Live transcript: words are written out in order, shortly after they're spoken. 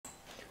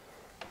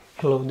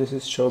Hello, this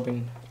is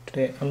Shobin.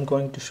 Today I'm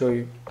going to show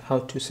you how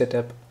to set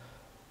up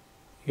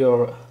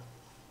your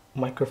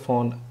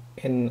microphone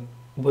in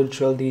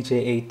Virtual DJ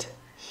 8.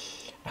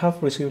 I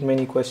have received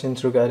many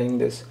questions regarding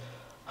this.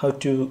 How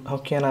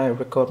can I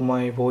record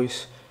my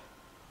voice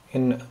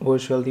in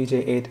Virtual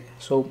DJ 8?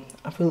 So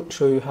I will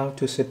show you how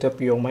to set up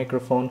your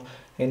microphone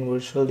in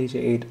Virtual DJ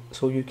 8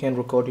 so you can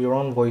record your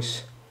own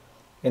voice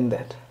in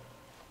that.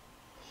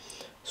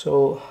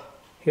 So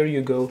here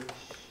you go.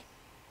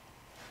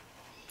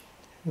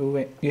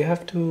 You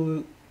have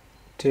to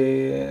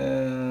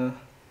go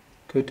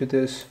to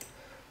this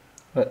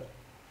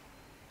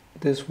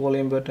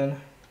volume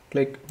button,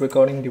 click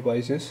recording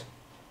devices.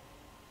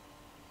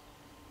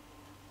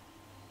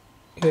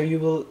 Here you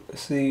will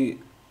see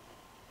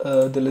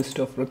the list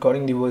of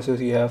recording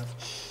devices you have.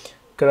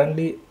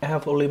 Currently I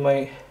have only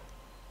my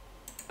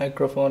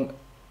microphone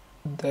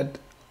that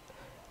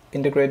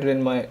integrated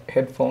in my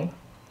headphone,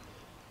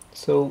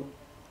 so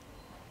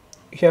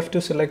you have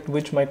to select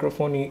which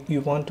microphone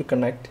you want to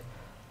connect.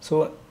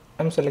 So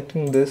I'm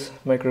selecting this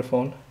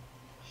microphone,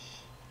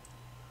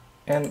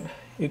 and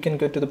you can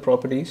go to the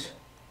properties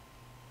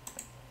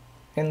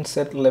and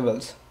set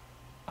levels,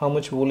 how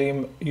much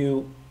volume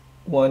you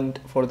want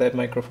for that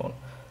microphone.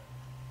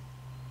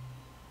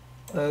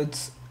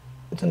 It's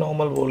a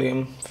normal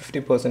volume,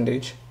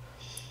 50%.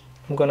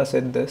 I'm gonna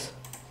set this.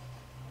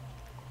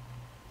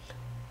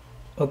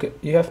 Okay,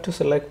 you have to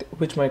select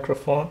which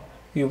microphone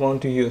you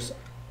want to use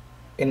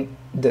in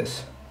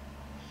this.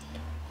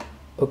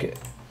 Okay,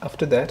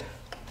 after that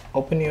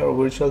open your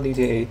Virtual DJ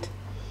 8.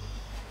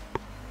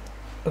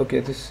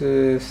 Okay, this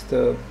is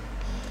our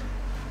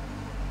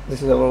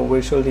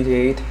Virtual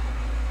DJ 8,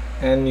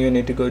 and you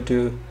need to go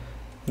to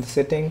the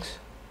settings.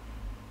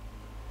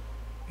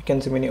 You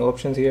can see many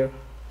options here.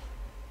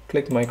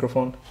 Click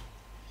microphone.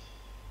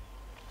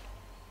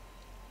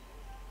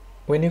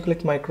 When you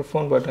click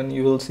microphone button,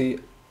 you will see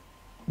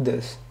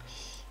this.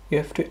 You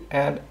have to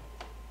add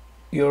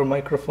your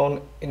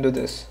microphone into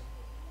this.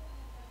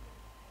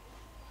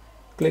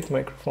 Click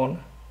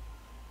microphone,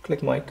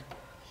 click mic,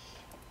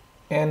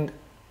 and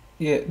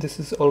yeah, this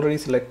is already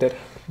selected.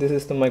 This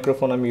is the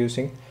microphone I'm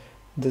using.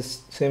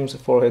 This seems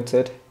for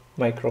headset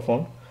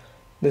microphone.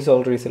 This is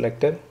already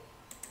selected,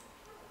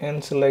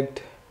 and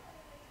select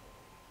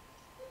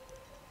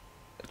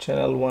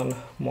channel 1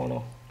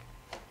 mono,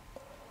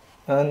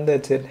 and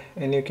that's it,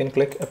 and you can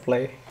click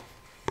apply.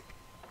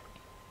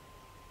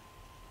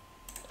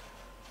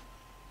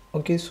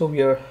 Okay, so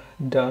we are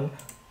done.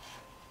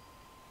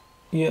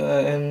 Yeah,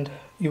 and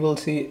you will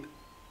see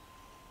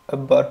a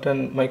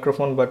button,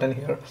 microphone button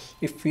here.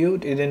 If you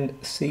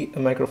didn't see a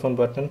microphone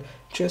button,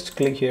 just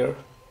click here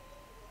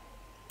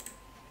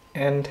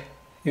and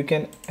you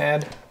can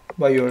add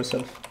by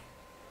yourself.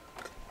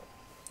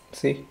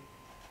 See,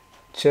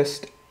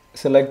 just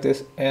select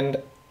this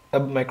and a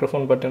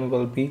microphone button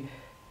will be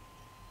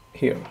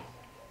here.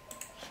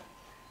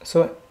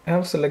 So I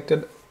have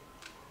selected.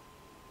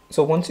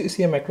 So once you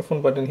see a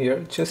microphone button here,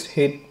 just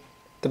hit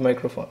the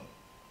microphone,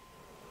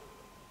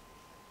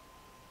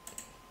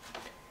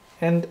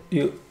 and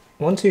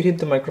once you hit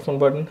the microphone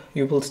button,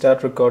 you will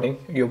start recording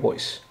your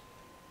voice.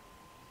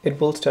 It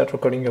will start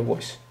recording your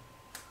voice.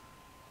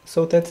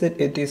 So that's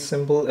it. It is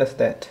simple as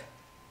that.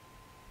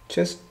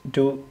 Just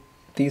do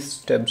these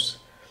steps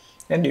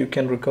and you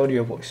can record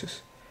your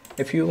voices.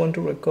 If you want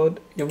to record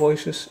your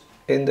voices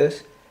in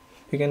this,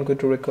 you can go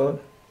to record,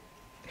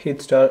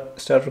 hit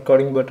start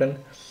recording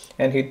button,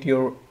 and hit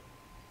your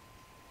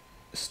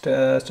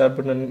start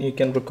button. You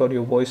can record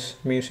your voice,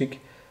 music,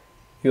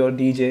 your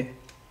DJ,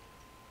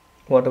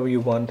 whatever you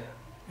want.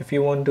 If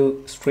you want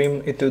to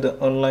stream it to the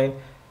online,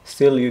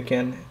 still you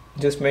can.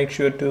 Just make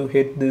sure to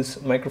hit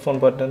this microphone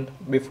button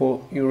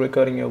before you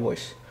recording your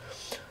voice.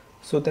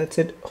 So that's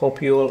it.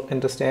 Hope you all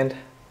understand.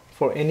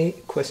 For any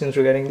questions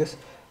regarding this,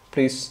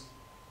 please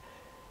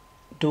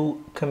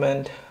do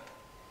comment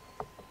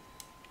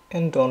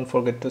and don't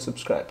forget to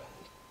subscribe.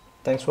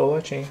 Thanks for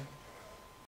watching.